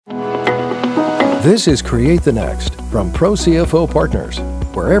This is Create the Next from Pro CFO Partners,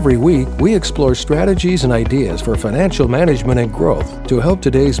 where every week we explore strategies and ideas for financial management and growth to help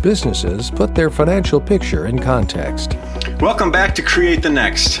today's businesses put their financial picture in context. Welcome back to Create the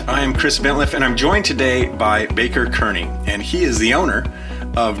Next. I am Chris Bentliff, and I'm joined today by Baker Kearney, and he is the owner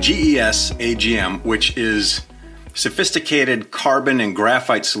of GES AGM, which is sophisticated carbon and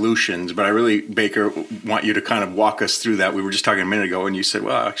graphite solutions. But I really, Baker, want you to kind of walk us through that. We were just talking a minute ago, and you said,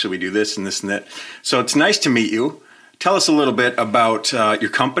 well, actually, we do this and this and that. So it's nice to meet you. Tell us a little bit about your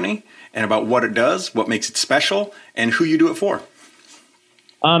company and about what it does, what makes it special, and who you do it for.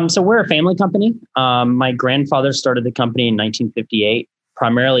 So we're a family company. My grandfather started the company in 1958,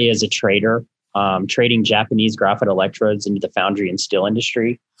 primarily as a trader, trading Japanese graphite electrodes into the foundry and steel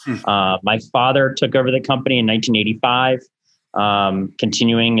industry. My father took over the company in 1985,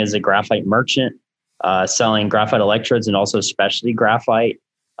 continuing as a graphite merchant, selling graphite electrodes and also specialty graphite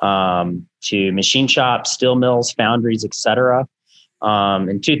to machine shops, steel mills, foundries, etc.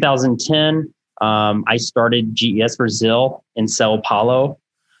 In 2010, I started GES Brazil in Sao Paulo,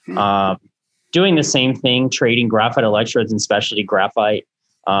 doing the same thing, trading graphite electrodes and specialty graphite,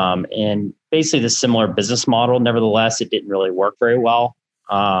 and basically the similar business model. Nevertheless, it didn't really work very well.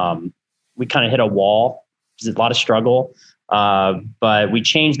 We kind of hit a wall. It was a lot of struggle, but we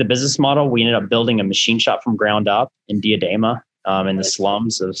changed the business model. We ended up building a machine shop from ground up in Diadema, in the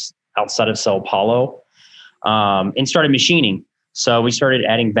slums of outside of Sao Paulo, and started machining. So we started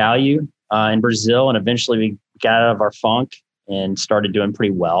adding value in Brazil, and eventually we got out of our funk and started doing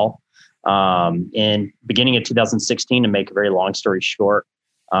pretty well. In beginning of 2016, to make a very long story short,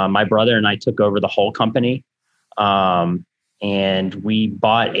 my brother and I took over the whole company, and we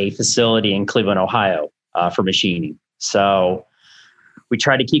bought a facility in Cleveland, Ohio, for machining. So we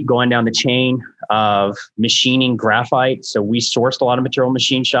tried to keep going down the chain of machining graphite. So we sourced a lot of material in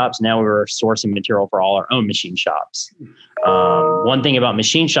machine shops. Now we're sourcing material for all our own machine shops. One thing about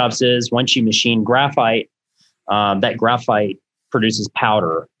machine shops is once you machine graphite, that graphite produces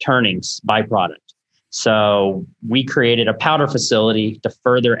powder, turnings, byproduct. So we created a powder facility to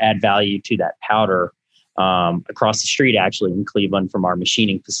further add value to that powder across the street, actually, in Cleveland from our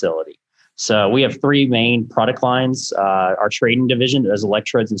machining facility. So we have three main product lines. Our trading division does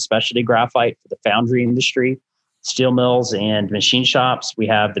electrodes and specialty graphite for the foundry industry, steel mills, and machine shops. We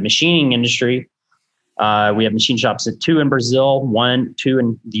have the machining industry. We have machine shops at 2 in Brazil, 2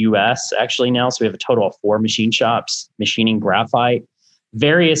 in the US actually now. So we have a total of 4 machine shops machining graphite.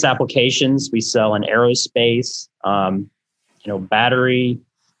 Various applications we sell in aerospace, battery,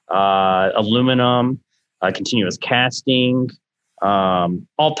 aluminum, continuous casting,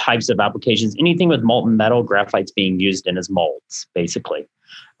 all types of applications. Anything with molten metal, graphite's being used in as molds, basically.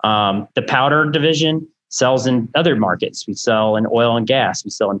 The powder division sells in other markets. We sell in oil and gas.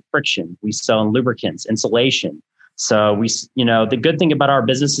 We sell in friction. We sell in lubricants, insulation. So the good thing about our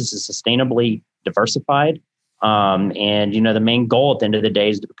business is it's sustainably diversified. And the main goal at the end of the day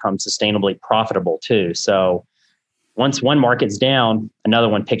is to become sustainably profitable too. So once one market's down, another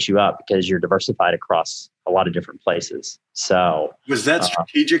one picks you up because you're diversified across a lot of different places. So was that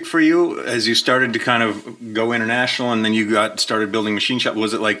strategic for you as you started to kind of go international and then you started building machine shop?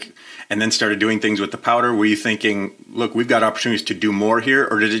 Was it like, and then started doing things with the powder? Were you thinking, look, we've got opportunities to do more here?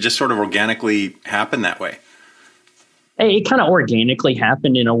 Or did it just sort of organically happen that way? It kind of organically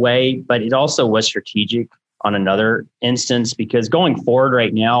happened in a way, but it also was strategic on another instance, because going forward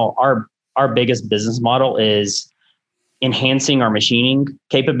right now, our biggest business model is enhancing our machining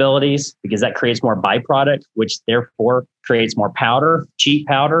capabilities, because that creates more byproduct, which therefore creates more powder, cheap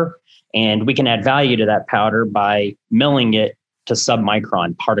powder, and we can add value to that powder by milling it to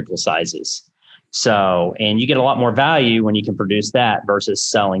submicron particle sizes. So, and you get a lot more value when you can produce that versus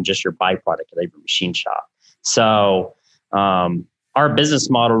selling just your byproduct at a machine shop. So, our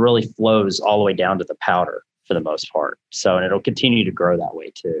business model really flows all the way down to the powder for the most part. So, and it'll continue to grow that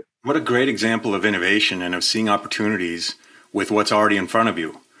way too. What a great example of innovation and of seeing opportunities with what's already in front of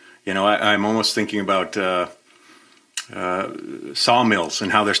you. I'm almost thinking about sawmills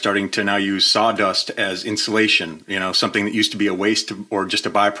and how they're starting to now use sawdust as insulation, something that used to be a waste or just a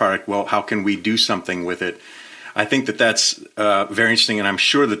byproduct. Well, how can we do something with it? I think that's very interesting. And I'm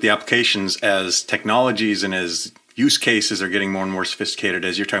sure that the applications as technologies and as use cases are getting more and more sophisticated,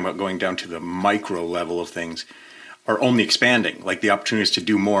 as you're talking about going down to the micro level of things, are only expanding. Like the opportunities to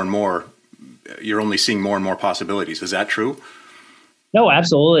do more and more, you're only seeing more and more possibilities. Is that true? No,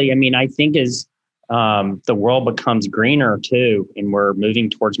 absolutely. I mean, I think as the world becomes greener too, and we're moving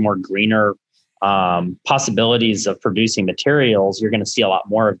towards more greener possibilities of producing materials, you're going to see a lot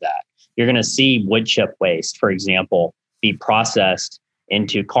more of that. You're going to see wood chip waste, for example, be processed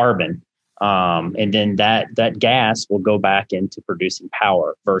into carbon. And then that gas will go back into producing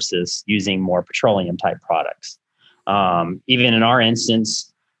power versus using more petroleum type products. Even in our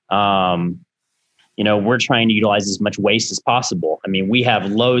instance, we're trying to utilize as much waste as possible. I mean, we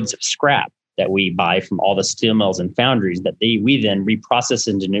have loads of scrap that we buy from all the steel mills and foundries that we then reprocess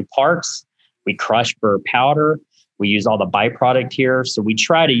into new parts. We crush for powder. We use all the byproduct here. So we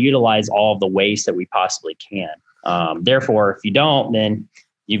try to utilize all of the waste that we possibly can. Therefore, if you don't, then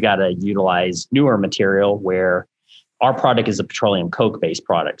you've got to utilize newer material where our product is a petroleum coke-based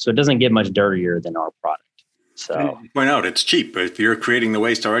product. So it doesn't get much dirtier than our product. So point out, it's cheap. If you're creating the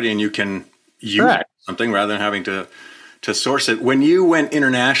waste already and you can use something rather than having to source it. When you went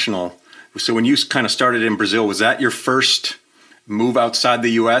international, so when you kind of started in Brazil, was that your first move outside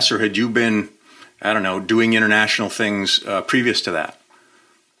the U.S. or had you been, I don't know, doing international things previous to that?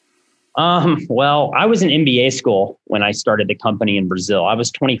 Well, I was in MBA school when I started the company in Brazil. I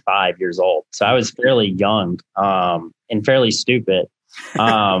was 25 years old, so I was fairly young and fairly stupid.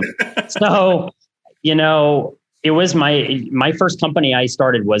 So, it was my first company I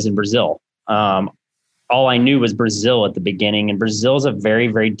started was in Brazil. All I knew was Brazil at the beginning, and Brazil is a very,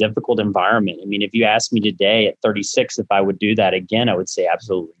 very difficult environment. I mean, if you asked me today at 36 if I would do that again, I would say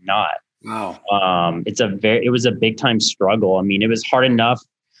absolutely not. Wow. It was a big time struggle. I mean, it was hard enough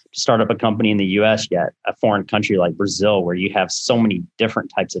to start up a company in the US, yet a foreign country like Brazil, where you have so many different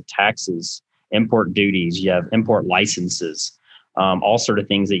types of taxes, import duties, you have import licenses, all sort of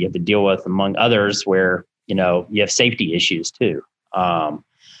things that you have to deal with, among others, where, you have safety issues too.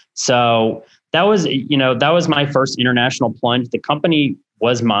 So that was my first international plunge. The company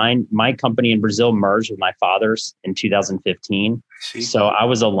was mine. My company in Brazil merged with my father's in 2015. So I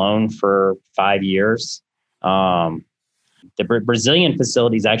was alone for 5 years. The Brazilian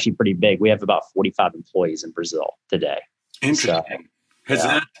facility is actually pretty big. We have about 45 employees in Brazil today. Interesting. Has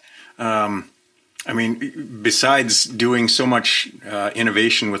that, besides doing so much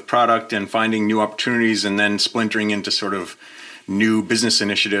innovation with product and finding new opportunities and then splintering into sort of new business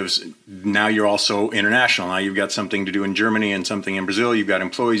initiatives, now you're also international. Now you've got something to do in Germany and something in Brazil. You've got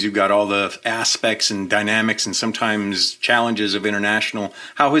employees. You've got all the aspects and dynamics and sometimes challenges of international.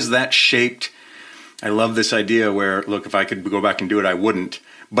 How has that shaped? I love this idea where, look, if I could go back and do it, I wouldn't.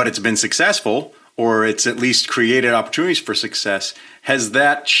 But it's been successful, or it's at least created opportunities for success. Has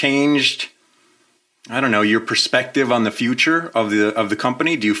that changed, I don't know, your perspective on the future of the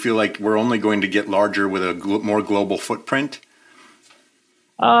company? Do you feel like we're only going to get larger with a more global footprint?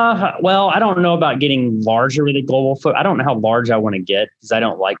 Well, I don't know about getting larger with a global foot. I don't know how large I want to get because I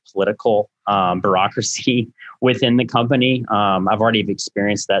don't like political bureaucracy within the company. I've already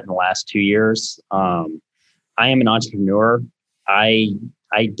experienced that in the last 2 years. I am an entrepreneur. I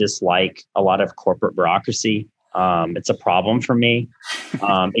dislike a lot of corporate bureaucracy. It's a problem for me,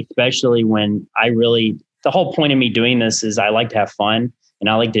 especially when the whole point of me doing this is I like to have fun and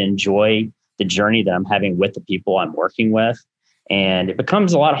I like to enjoy the journey that I'm having with the people I'm working with. And it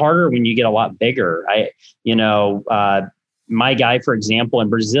becomes a lot harder when you get a lot bigger. My guy, for example, in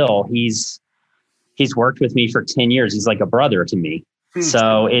Brazil, he's worked with me for 10 years. He's like a brother to me.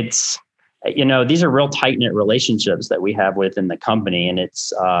 So it's, these are real tight knit relationships that we have within the company. And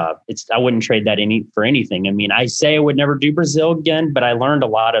I wouldn't trade that for anything. I mean, I say I would never do Brazil again, but I learned a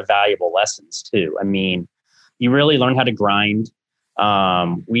lot of valuable lessons too. I mean, you really learn how to grind.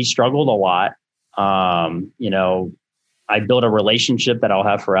 We struggled a lot. I built a relationship that I'll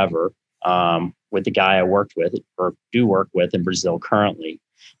have forever with the guy I worked with or do work with in Brazil currently.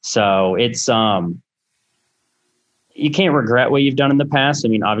 So it's you can't regret what you've done in the past. I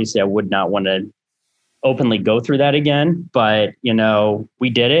mean, obviously, I would not want to openly go through that again, but we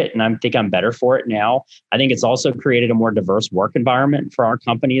did it, and I think I'm better for it now. I think it's also created a more diverse work environment for our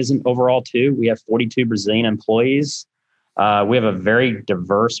company as an overall too. We have 42 Brazilian employees. We have a very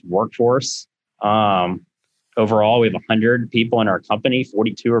diverse workforce. Overall, we have 100 people in our company,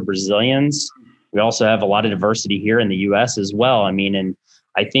 42 are Brazilians. We also have a lot of diversity here in the U.S. as well. I mean, and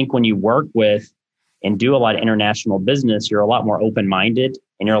I think when you work with and do a lot of international business, you're a lot more open-minded,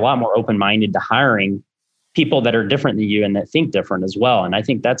 and you're a lot more open-minded to hiring people that are different than you and that think different as well. And I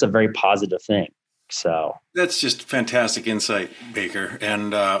think that's a very positive thing. So that's just fantastic insight, Baker.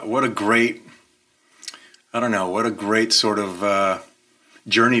 And what a great sort of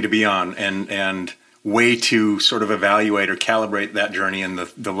journey to be on and way to sort of evaluate or calibrate that journey and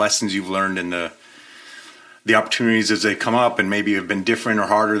the lessons you've learned and the opportunities as they come up and maybe have been different or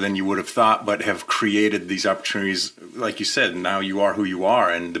harder than you would have thought, but have created these opportunities, like you said, now you are who you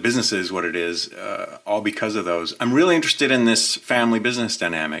are and the business is what it is, all because of those. I'm really interested in this family business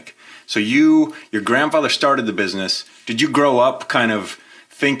dynamic. So your grandfather started the business. Did you grow up kind of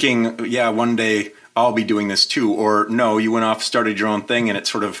thinking, yeah, one day I'll be doing this too? Or no, you went off, started your own thing, and it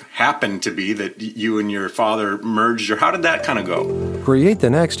sort of happened to be that you and your father merged? Or how did that kind of go? Create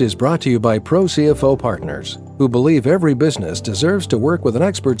the Next is brought to you by Pro CFO Partners, who believe every business deserves to work with an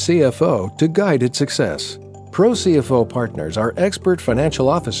expert CFO to guide its success. Pro CFO Partners are expert financial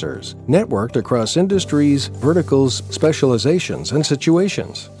officers networked across industries, verticals, specializations, and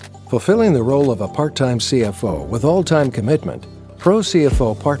situations. Fulfilling the role of a part-time CFO with all-time commitment, Pro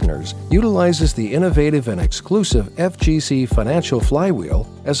CFO Partners utilizes the innovative and exclusive FGC Financial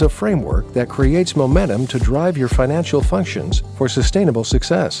Flywheel as a framework that creates momentum to drive your financial functions for sustainable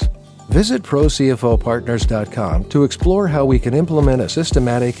success. Visit ProCFOPartners.com to explore how we can implement a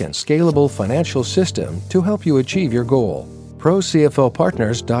systematic and scalable financial system to help you achieve your goal.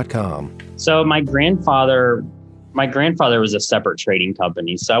 ProCFOPartners.com. So my grandfather was a separate trading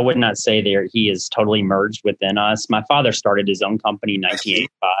company, so I would not say he is totally merged within us. My father started his own company in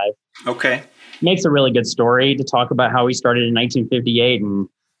 1985. Okay. Makes a really good story to talk about how he started in 1958 and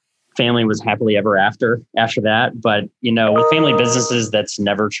family was happily ever after that. But, with family businesses, that's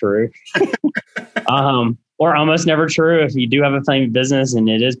never true. Or almost never true. If you do have a family business and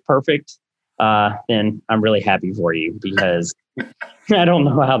it is perfect, then I'm really happy for you, because I don't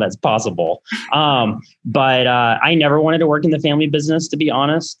know how that's possible. But I never wanted to work in the family business, to be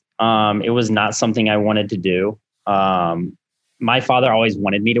honest. It was not something I wanted to do. My father always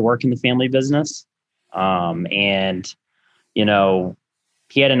wanted me to work in the family business.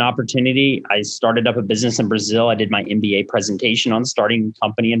 He had an opportunity. I started up a business in Brazil. I did my MBA presentation on starting a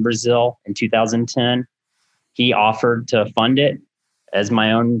company in Brazil in 2010. He offered to fund it as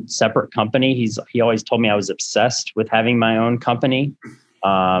my own separate company. He always told me I was obsessed with having my own company,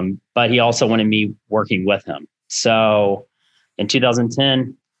 but he also wanted me working with him. So in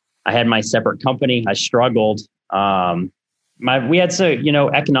 2010, I had my separate company. I struggled.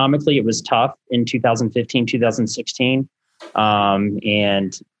 Economically, it was tough in 2015, 2016.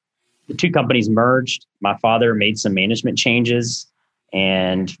 And the two companies merged. My father made some management changes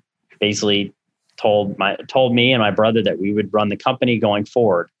and basically told me and my brother that we would run the company going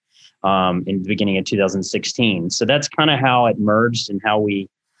forward in the beginning of 2016. So that's kind of how it merged and how we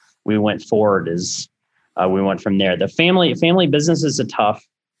went forward. We went from there. The family business is a tough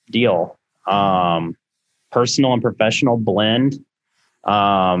deal. Personal and professional blend.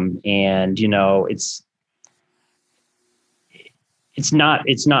 It's not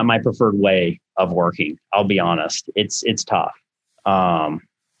my preferred way of working. I'll be honest. It's tough.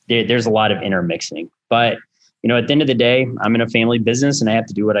 There's a lot of intermixing, but at the end of the day, I'm in a family business and I have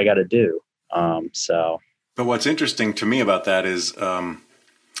to do what I got to do. But what's interesting to me about that is,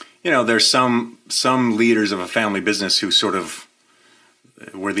 there's some leaders of a family business who sort of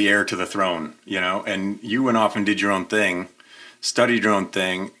were the heir to the throne, and you went off and did your own thing, studied your own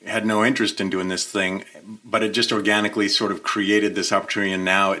thing, had no interest in doing this thing, but it just organically sort of created this opportunity. And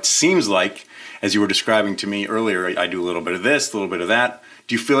now it seems like, as you were describing to me earlier, I do a little bit of this, a little bit of that.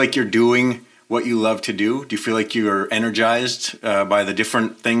 Do you feel like you're doing what you love to do? Do you feel like you're energized by the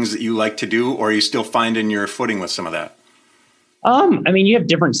different things that you like to do, or are you still finding your footing with some of that? You have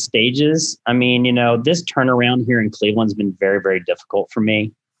different stages. This turnaround here in Cleveland's been very, very difficult for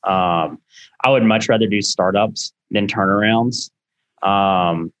me. I would much rather do startups than turnarounds.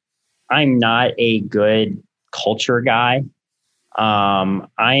 I'm not a good culture guy.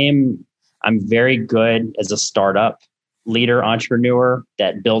 I'm very good as a startup leader, entrepreneur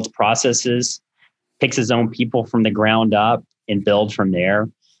that builds processes, picks his own people from the ground up and build from there.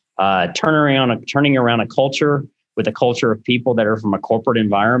 Turning around a culture with a culture of people that are from a corporate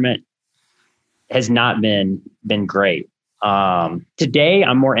environment has not been great. Today,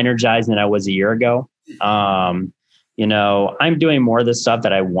 I'm more energized than I was a year ago. I'm doing more of the stuff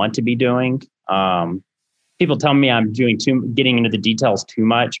that I want to be doing. People tell me I'm getting into the details too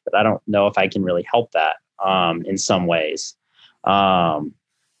much, but I don't know if I can really help that in some ways.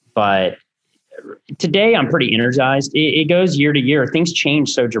 But today, I'm pretty energized. It goes year to year. Things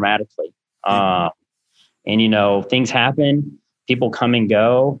change so dramatically. Things happen. People come and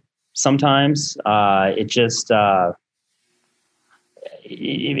go. Sometimes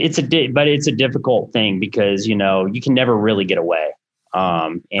it's a difficult thing because, you can never really get away.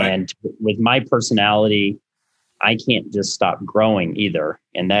 And with my personality, I can't just stop growing either.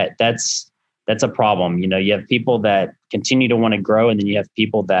 And that's a problem. You have people that continue to want to grow, and then you have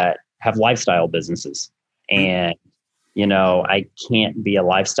people that have lifestyle businesses. And, I can't be a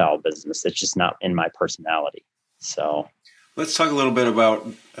lifestyle business. That's just not in my personality. So let's talk a little bit about,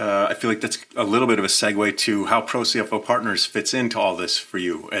 I feel like that's a little bit of a segue to how Pro CFO Partners fits into all this for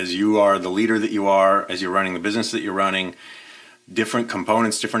you. As you are the leader that you are, as you're running the business that you're running, different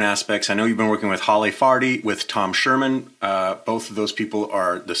components, different aspects. I know you've been working with Holly Farty, with Tom Sherman. Both of those people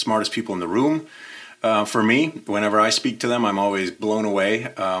are the smartest people in the room. For me, whenever I speak to them, I'm always blown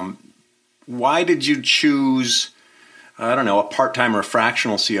away. Why did you choose, I don't know, a part-time or a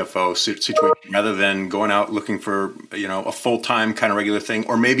fractional CFO situation rather than going out looking for, a full-time kind of regular thing?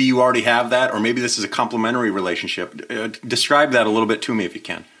 Or maybe you already have that, or maybe this is a complementary relationship. Describe that a little bit to me if you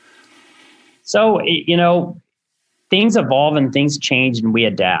can. So, things evolve and things change and we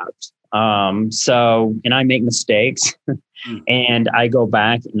adapt. And I make mistakes and I go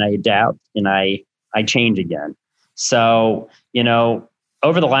back and I adapt and I change again. So,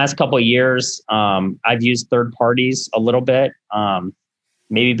 over the last couple of years, I've used third parties a little bit,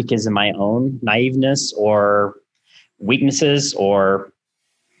 maybe because of my own naiveness or weaknesses or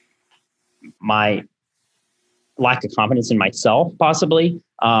my lack of confidence in myself, possibly.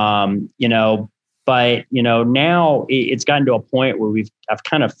 But now it's gotten to a point where I've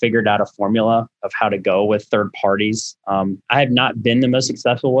kind of figured out a formula of how to go with third parties. I have not been the most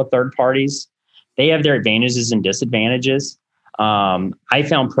successful with third parties. They have their advantages and disadvantages. I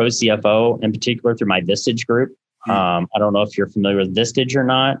found Pro CFO in particular through my Vistage group. I don't know if you're familiar with Vistage or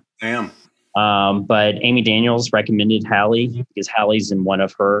not. I am. But Amy Daniels recommended Hallie because Hallie's in one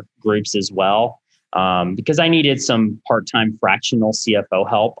of her groups as well. Because I needed some part-time fractional CFO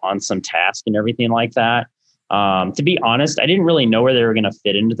help on some tasks and everything like that. To be honest, I didn't really know where they were going to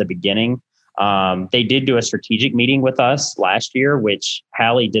fit into the beginning. They did do a strategic meeting with us last year, which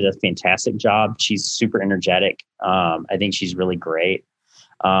Hallie did a fantastic job. She's super energetic. I think she's really great.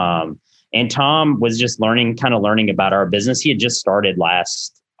 And Tom was just learning about our business. He had just started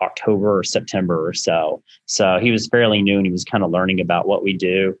last October or September or so. So he was fairly new and he was kind of learning about what we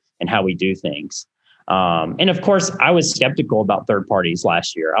do and how we do things. And of course, I was skeptical about third parties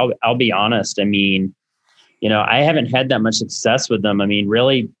last year. I'll be honest. I mean, I haven't had that much success with them. I mean,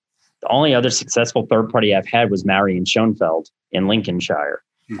 really, the only other successful third party I've had was Marion Schoenfeld in Lincolnshire.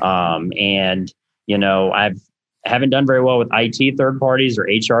 And I haven't done very well with IT third parties or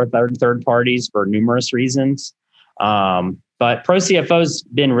HR third parties for numerous reasons. But Pro CFO's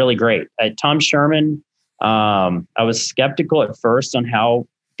been really great. Tom Sherman, I was skeptical at first on how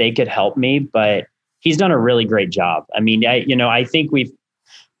they could help me, but he's done a really great job. I mean, I think we've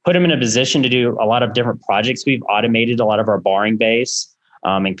put him in a position to do a lot of different projects. We've automated a lot of our borrowing base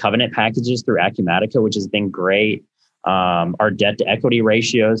and covenant packages through Acumatica, which has been great. Our debt to equity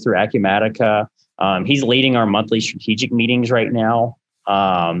ratios through Acumatica. He's leading our monthly strategic meetings right now.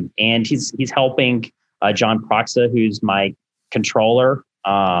 And he's helping John Proxa, who's my controller,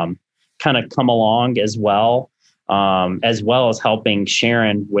 kind of come along as well as helping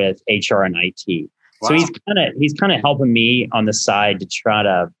Sharon with HR and IT. Wow. So he's kind of helping me on the side to try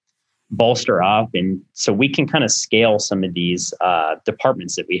to bolster up, and so we can kind of scale some of these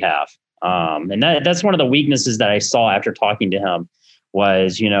departments that we have. And that's one of the weaknesses that I saw after talking to him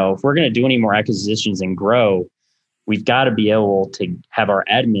was, if we're going to do any more acquisitions and grow, we've got to be able to have our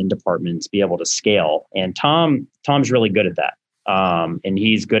admin departments be able to scale. And Tom's really good at that. And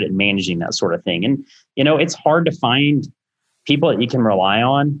he's good at managing that sort of thing. And, it's hard to find people that you can rely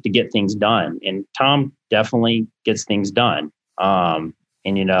on to get things done. And Tom definitely gets things done. And,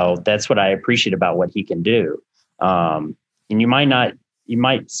 that's what I appreciate about what he can do. And you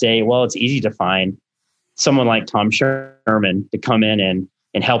might say, well, it's easy to find someone like Tom Sherman to come in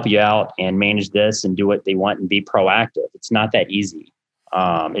and help you out and manage this and do what they want and be proactive. It's not that easy.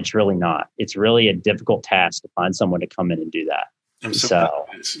 It's really not. It's really a difficult task to find someone to come in and do that. I'm so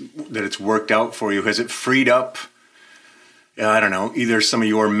glad that it's worked out for you. Has it freed up, I don't know, either some of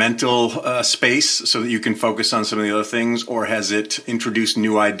your mental space so that you can focus on some of the other things, or has it introduced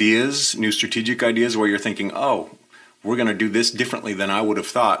new ideas, new strategic ideas where you're thinking, oh, we're going to do this differently than I would have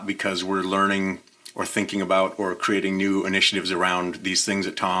thought because we're learning or thinking about or creating new initiatives around these things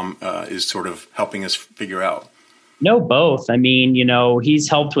that Tom is sort of helping us figure out? No, both. I mean, he's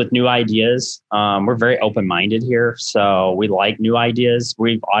helped with new ideas. We're very open-minded here, so we like new ideas.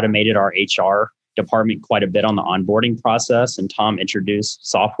 We've automated our HR department quite a bit on the onboarding process, and Tom introduced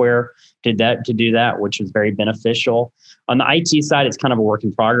software to do that, which was very beneficial. On the IT side, it's kind of a work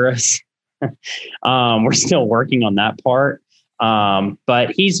in progress. We're still working on that part.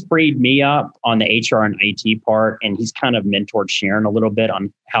 But he's freed me up on the HR and IT part, and he's kind of mentored Sharon a little bit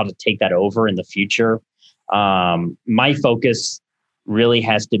on how to take that over in the future. My focus really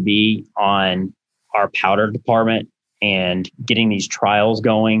has to be on our powder department and getting these trials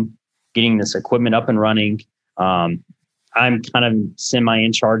going, getting this equipment up and running. I'm kind of semi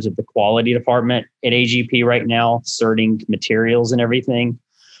in charge of the quality department at AGP right now, sorting materials and everything.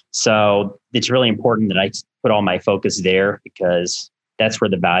 So it's really important that put all my focus there because that's where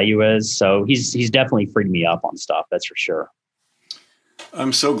the value is. So he's definitely freed me up on stuff. That's for sure.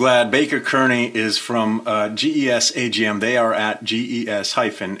 I'm so glad. Baker Kearney is from GES AGM. They are at GES-AGM.com.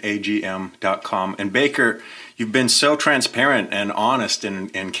 And Baker, you've been so transparent and honest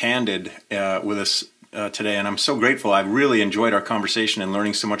and candid with us today, and I'm so grateful. I've really enjoyed our conversation and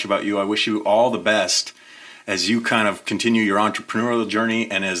learning so much about you. I wish you all the best as you kind of continue your entrepreneurial journey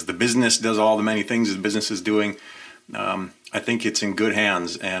and as the business does all the many things the business is doing. I think it's in good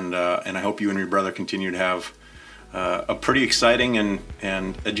hands, and I hope you and your brother continue to have a pretty exciting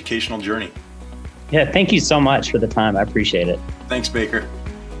and educational journey. Yeah, thank you so much for the time. I appreciate it. Thanks, Baker.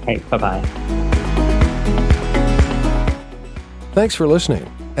 Hey, bye-bye. Thanks for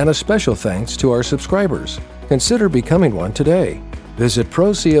listening, and a special thanks to our subscribers. Consider becoming one today. Visit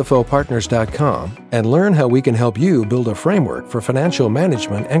ProCFOPartners.com and learn how we can help you build a framework for financial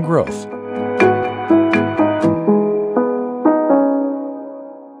management and growth.